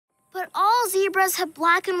But all zebras have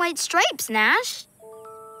black and white stripes, Nash.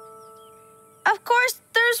 Of course,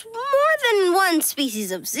 there's more than one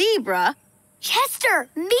species of zebra. Chester,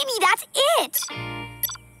 maybe that's it.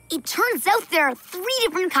 It turns out there are 3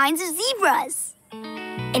 different kinds of zebras.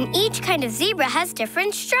 And each kind of zebra has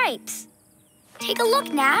different stripes. Take a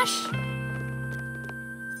look, Nash.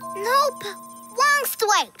 Nope, long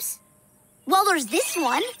stripes. Well, there's this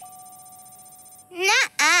one.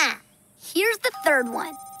 Nuh-uh. Here's the 3rd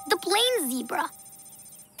one, the plain zebra.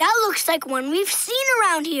 That looks like one we've seen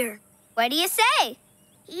around here. What do you say?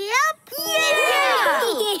 Yep.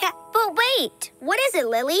 Yeah. But wait, what is it,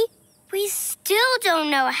 Lily? We still don't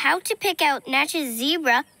know how to pick out Nash's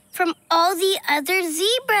zebra from all the other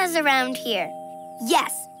zebras around here.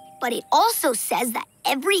 Yes, but it also says that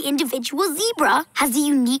every individual zebra has a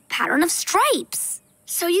unique pattern of stripes,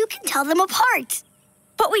 so you can tell them apart.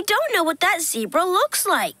 But we don't know what that zebra looks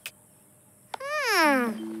like.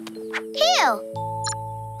 Ew.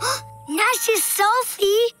 Nash's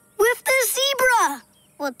selfie with the zebra.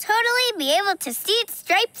 We'll totally be able to see its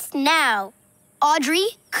stripes now.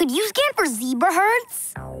 Audrey, could you scan for zebra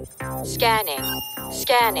herds? Scanning.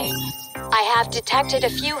 I have detected a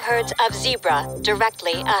few herds of zebra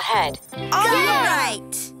directly ahead. All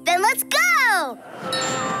right. Then let's go!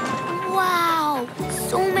 Wow,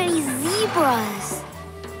 so many zebras.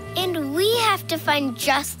 And we have to find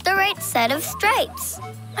just the right set of stripes.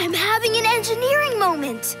 I'm having an engineering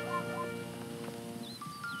moment.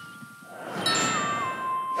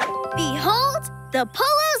 Behold, the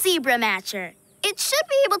Polo Zebra Matcher. It should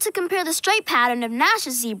be able to compare the stripe pattern of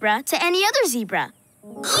Nash's zebra to any other zebra.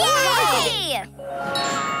 Yay!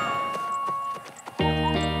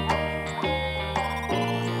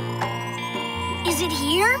 Is it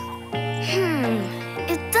here?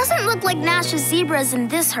 It doesn't look like Nash's zebra is in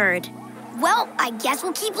this herd. Well, I guess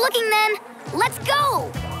we'll keep looking then. Let's go!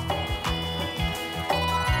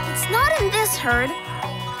 It's not in this herd,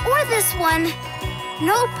 or this one.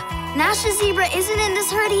 Nope, Nash's zebra isn't in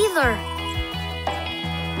this herd either.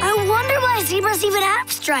 I wonder why zebras even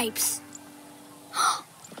have stripes.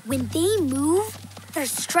 When they move, their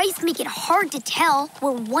stripes make it hard to tell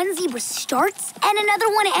where one zebra starts and another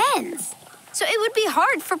one ends. So it would be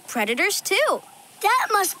hard for predators, too. That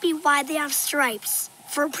must be why they have stripes.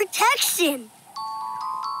 For protection.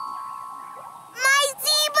 My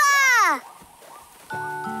zebra!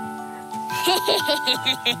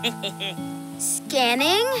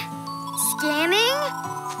 Scanning.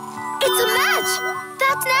 It's a match!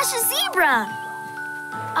 That's Nash's zebra!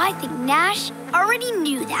 I think Nash already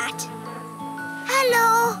knew that.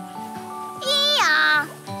 Hello. Yeah.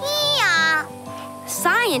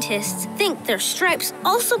 Scientists think their stripes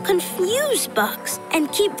also confuse bugs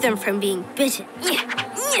and keep them from being bitten.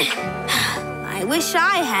 I wish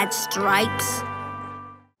I had stripes.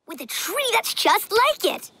 With a tree that's just like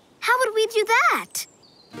it. How would we do that?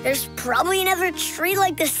 There's probably another tree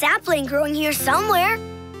like the sapling growing here somewhere.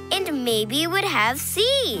 And maybe it would have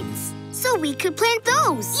seeds. So we could plant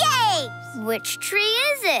those. Yay! Which tree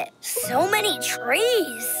is it? So many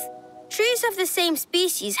trees. Trees of the same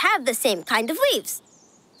species have the same kind of leaves.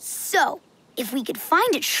 So, if we could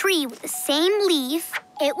find a tree with the same leaf,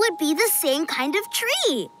 it would be the same kind of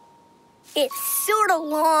tree. It's sort of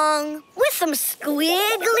long, with some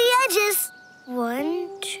squiggly edges.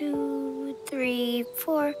 1, 2, 3,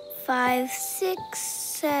 4, 5, 6,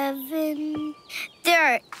 7. There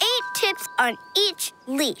are 8 tips on each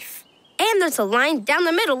leaf. And there's a line down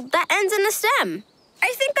the middle that ends in a stem.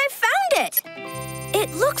 I think I found it.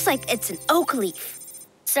 It looks like it's an oak leaf.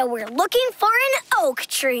 So we're looking for an oak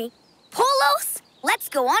tree. Polos, let's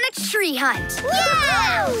go on a tree hunt.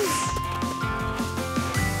 Yeah!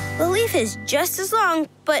 The leaf is just as long,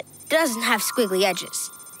 but doesn't have squiggly edges.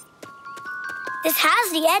 This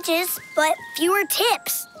has the edges, but fewer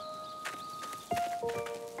tips.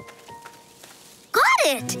 Got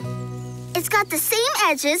it! It's got the same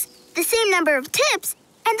edges, the same number of tips,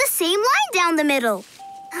 and the same line down the middle.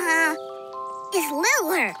 It's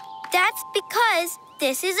littler. That's because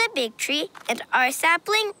this is a big tree and our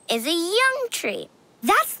sapling is a young tree.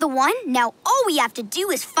 That's the one. Now all we have to do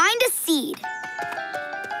is find a seed.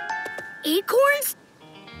 Acorns?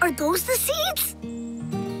 Are those the seeds?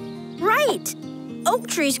 Right. Oak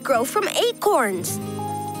trees grow from acorns.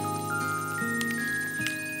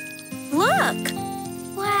 Look.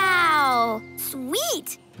 Wow.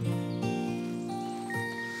 Sweet.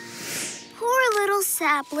 Poor little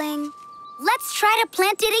sapling. Let's try to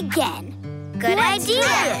plant it again. Good idea.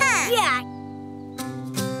 Yeah.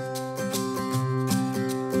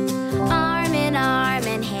 Arm in arm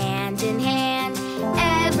and hand in hand,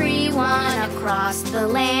 everyone across across the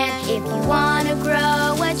land. If you want to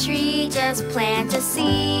grow a tree, just plant a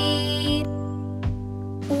seed.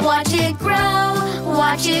 Watch it grow,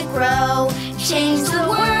 change the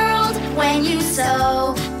world when you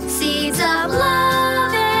sow seeds of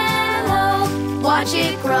love and hope. Watch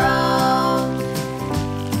it grow.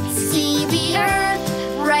 See the earth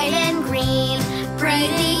bright and green,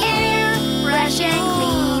 breathe the air fresh and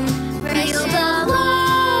clean. Feel the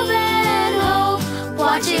love and hope.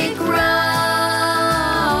 Watch it grow.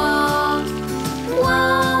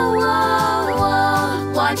 Whoa, whoa,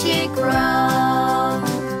 whoa. Watch it grow.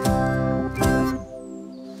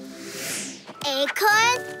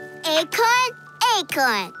 Acorn, acorn,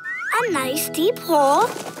 acorn. A nice deep hole.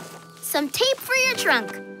 Some tape for your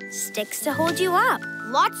trunk. Sticks to hold you up.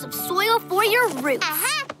 Lots of soil for your roots.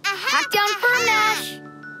 Pack down for Nash.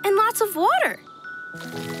 And lots of water.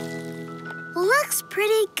 Looks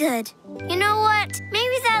pretty good. You know what?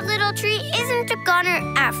 Maybe that little tree isn't a goner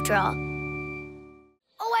after all.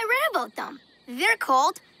 Oh, I read about them. They're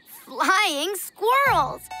called flying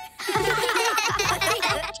squirrels.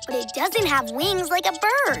 But it doesn't have wings like a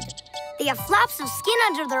bird. They have flaps of skin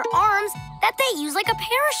under their arms that they use like a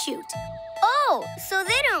parachute. Oh, so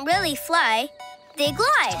they don't really fly. They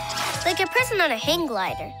glide, like a person on a hang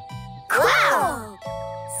glider. Wow!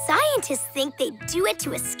 Scientists think they do it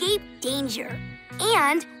to escape danger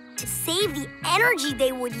and to save the energy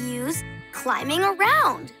they would use climbing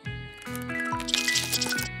around.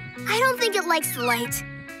 I don't think it likes the light.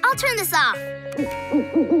 I'll turn this off.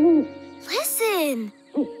 Listen.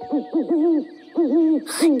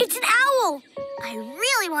 It's an owl. I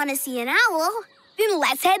really want to see an owl. Then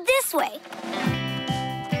let's head this way.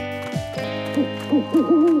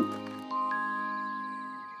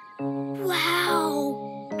 Wow.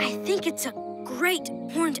 I think it's a great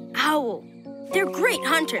horned owl. They're great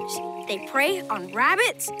hunters. They prey on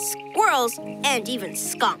rabbits, squirrels, and even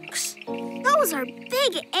skunks. Those are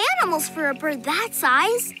big animals for a bird that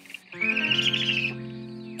size.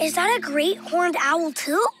 Is that a great horned owl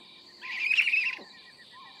too?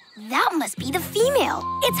 That must be the female.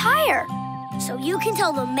 It's higher. So you can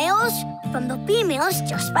tell the males from the females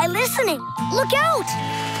just by listening. Look out!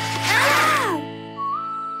 Ah!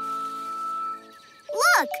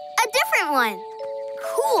 Look, a different one.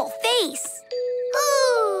 Cool face.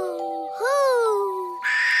 Ooh, ooh.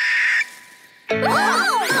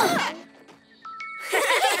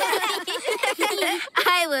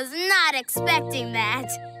 I was not expecting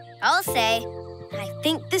that. I'll say, I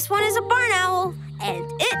think this one is a barn owl, and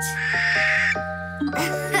it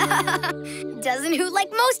doesn't hoot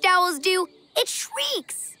like most owls do. It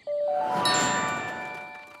shrieks.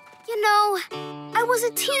 You know, I was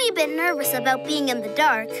a teeny bit nervous about being in the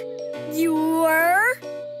dark. You were?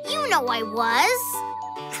 You know I was.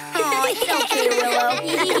 Oh, it's okay, Willow.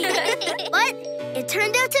 But it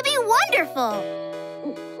turned out to be wonderful.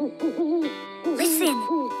 Listen,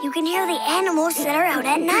 you can hear the animals that are out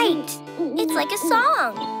at night. it's like a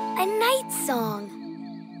song. A night song.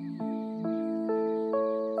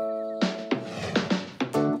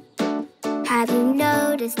 Have you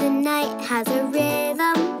noticed the night has a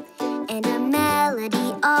rhythm and a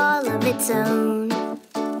melody all of its own?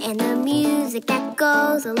 And the music that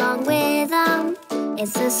goes along with them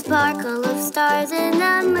is the sparkle of stars in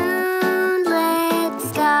the moonlit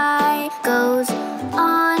sky. Goes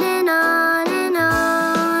on and on and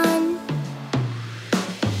on.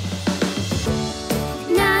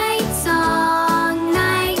 Night song,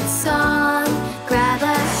 grab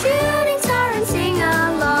a shooting star and sing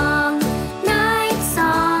along. Night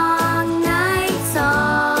song,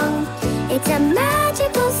 it's a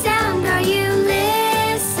magical sound. Are you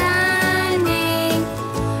listening?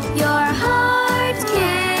 Your heart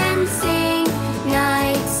can sing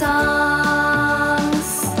night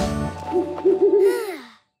songs.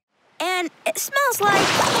 And it smells like...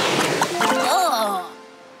 Oh!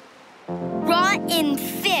 Rotten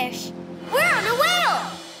fish. We're on a whale!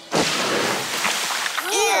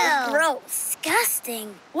 Ew! Gross.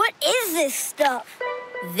 Disgusting. What is this stuff?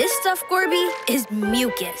 This stuff, Gorby, is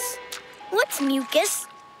mucus. What's mucus?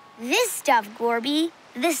 This stuff, Gorby.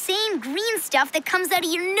 The same green stuff that comes out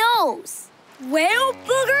of your nose. Whale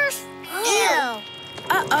boogers? Ew!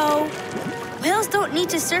 Uh-oh. Whales don't need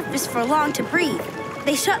to surface for long to breathe.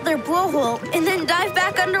 They shut their blowhole and then dive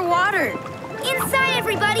back underwater. Inside,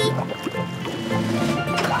 everybody!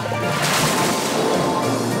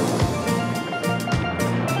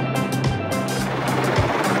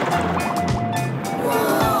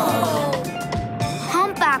 Whoa!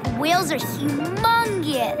 Humpback whales are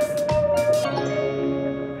humongous.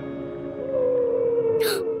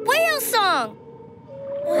 Whale song!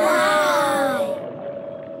 Wow!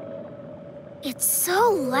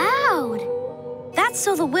 so loud. That's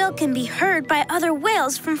so the whale can be heard by other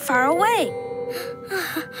whales from far away.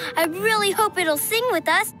 I really hope it'll sing with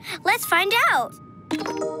us. Let's find out.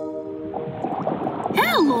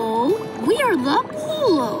 Hello, we are the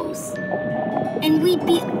Polos. And we'd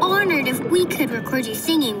be honored if we could record you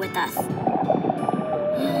singing with us.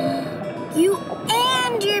 You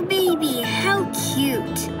and your baby, how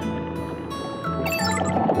cute.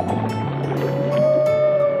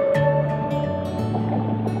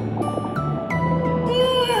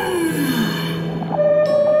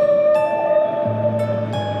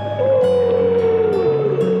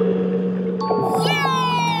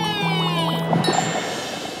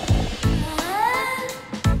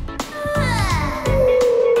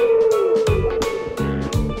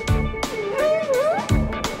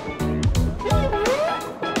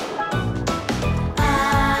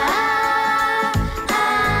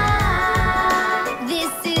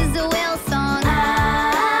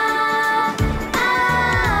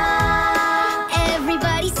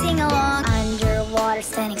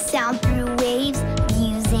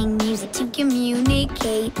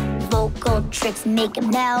 Tricks make a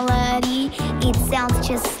melody. It sounds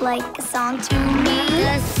just like a song to me.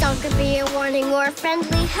 The song could be a warning or a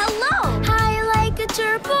friendly hello. High like a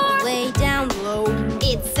chirp or Way down low.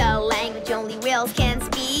 it's a language only whales can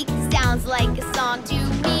speak. Sounds like a song to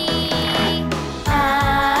me.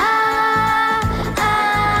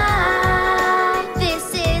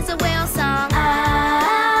 This is a whale song.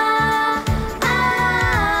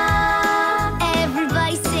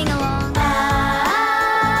 Everybody sing along.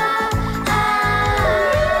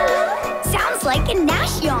 Sounds like a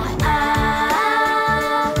Nash yawn.